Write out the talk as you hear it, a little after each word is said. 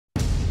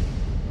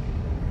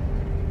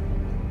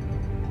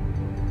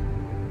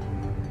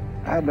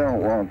I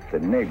don't want the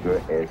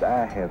Negro as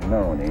I have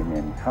known him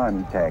and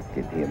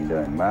contacted him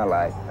during my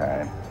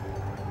lifetime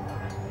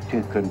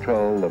to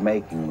control the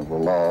making of a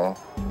law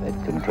that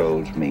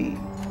controls me,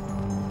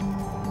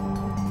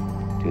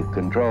 to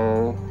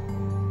control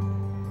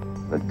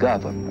the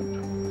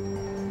government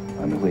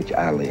under which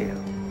I live.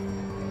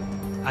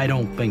 I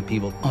don't think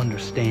people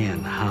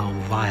understand how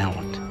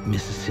violent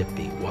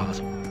Mississippi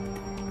was.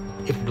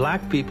 If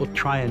black people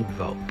try and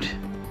vote,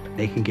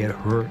 they can get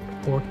hurt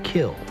or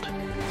killed.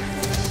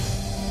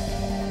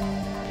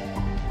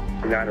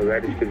 You're not a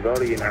registered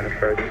voter, you're not a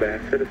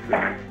first-class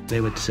citizen.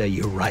 They would say,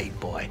 you're right,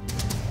 boy.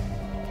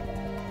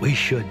 We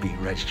should be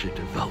registered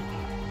to vote.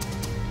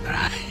 But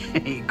I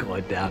ain't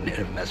going down there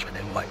to mess with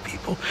them white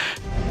people.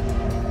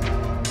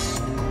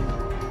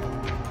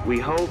 We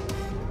hope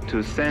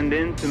to send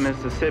into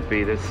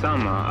Mississippi this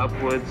summer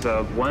upwards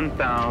of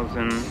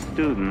 1,000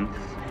 students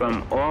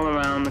from all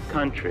around the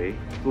country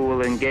who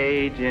will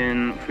engage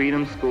in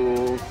freedom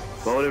schools,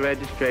 voter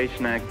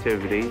registration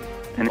activities,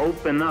 and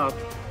open up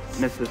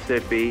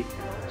Mississippi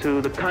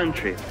to the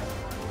country.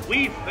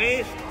 We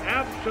face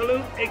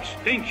absolute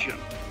extinction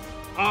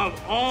of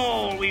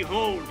all we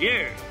hold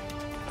dear.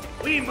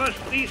 We must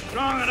be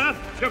strong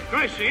enough to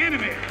crush the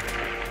enemy.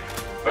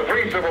 The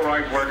 3 civil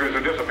rights workers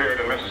who disappeared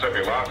in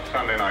Mississippi last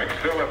Sunday night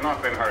still have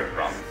not been heard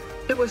from.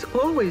 It was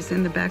always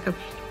in the back of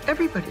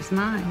everybody's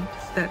mind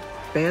that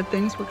bad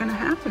things were going to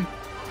happen.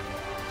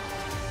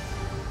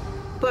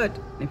 But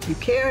if you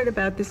cared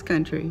about this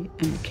country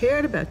and you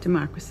cared about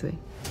democracy,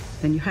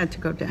 then you had to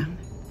go down.